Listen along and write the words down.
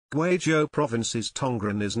Guizhou Province's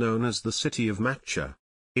Tongren is known as the City of Matcha.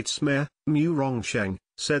 Its mayor, Mu Rongsheng,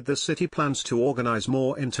 said the city plans to organize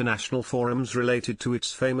more international forums related to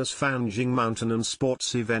its famous Fanjing Mountain and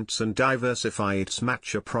sports events and diversify its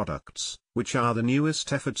matcha products, which are the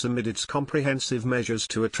newest efforts amid its comprehensive measures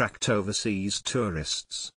to attract overseas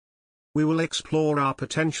tourists. We will explore our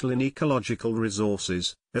potential in ecological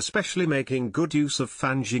resources, especially making good use of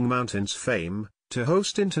Fanjing Mountain's fame, to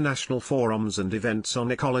host international forums and events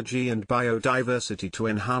on ecology and biodiversity to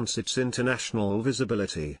enhance its international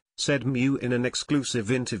visibility, said Mu in an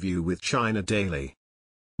exclusive interview with China Daily.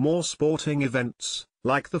 More sporting events,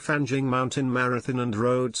 like the Fanjing Mountain Marathon and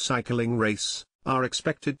road cycling race, are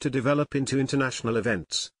expected to develop into international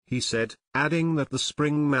events, he said, adding that the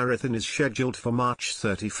spring marathon is scheduled for March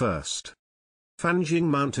 31st. Fanjing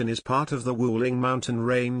Mountain is part of the Wuling mountain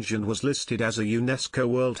range and was listed as a UNESCO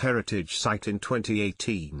World Heritage Site in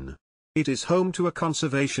 2018. It is home to a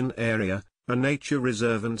conservation area, a nature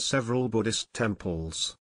reserve and several Buddhist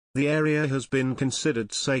temples. The area has been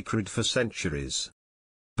considered sacred for centuries.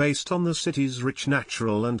 Based on the city's rich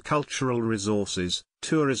natural and cultural resources,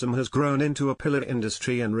 tourism has grown into a pillar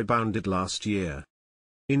industry and rebounded last year.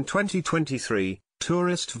 In 2023,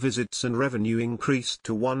 tourist visits and revenue increased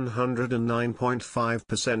to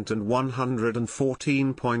 109.5% and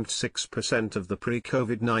 114.6% of the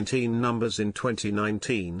pre-COVID-19 numbers in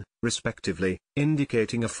 2019, respectively,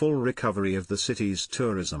 indicating a full recovery of the city's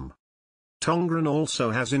tourism. Tongren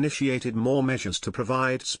also has initiated more measures to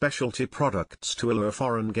provide specialty products to allure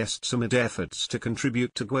foreign guests amid efforts to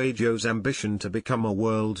contribute to Guizhou's ambition to become a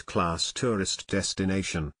world-class tourist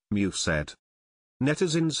destination, Mu said.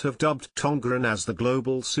 Netizens have dubbed Tongren as the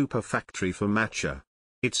global super factory for matcha.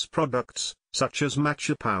 Its products, such as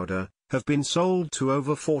matcha powder, have been sold to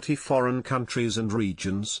over 40 foreign countries and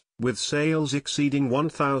regions, with sales exceeding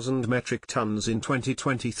 1,000 metric tons in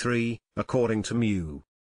 2023, according to Mu.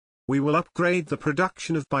 We will upgrade the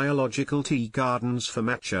production of biological tea gardens for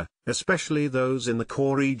matcha, especially those in the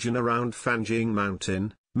core region around Fanjing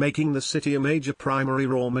Mountain, making the city a major primary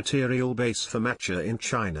raw material base for matcha in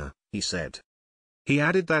China, he said. He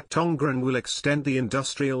added that Tongren will extend the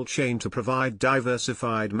industrial chain to provide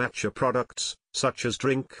diversified matcha products, such as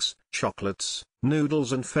drinks, chocolates,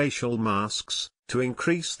 noodles and facial masks, to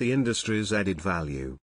increase the industry's added value.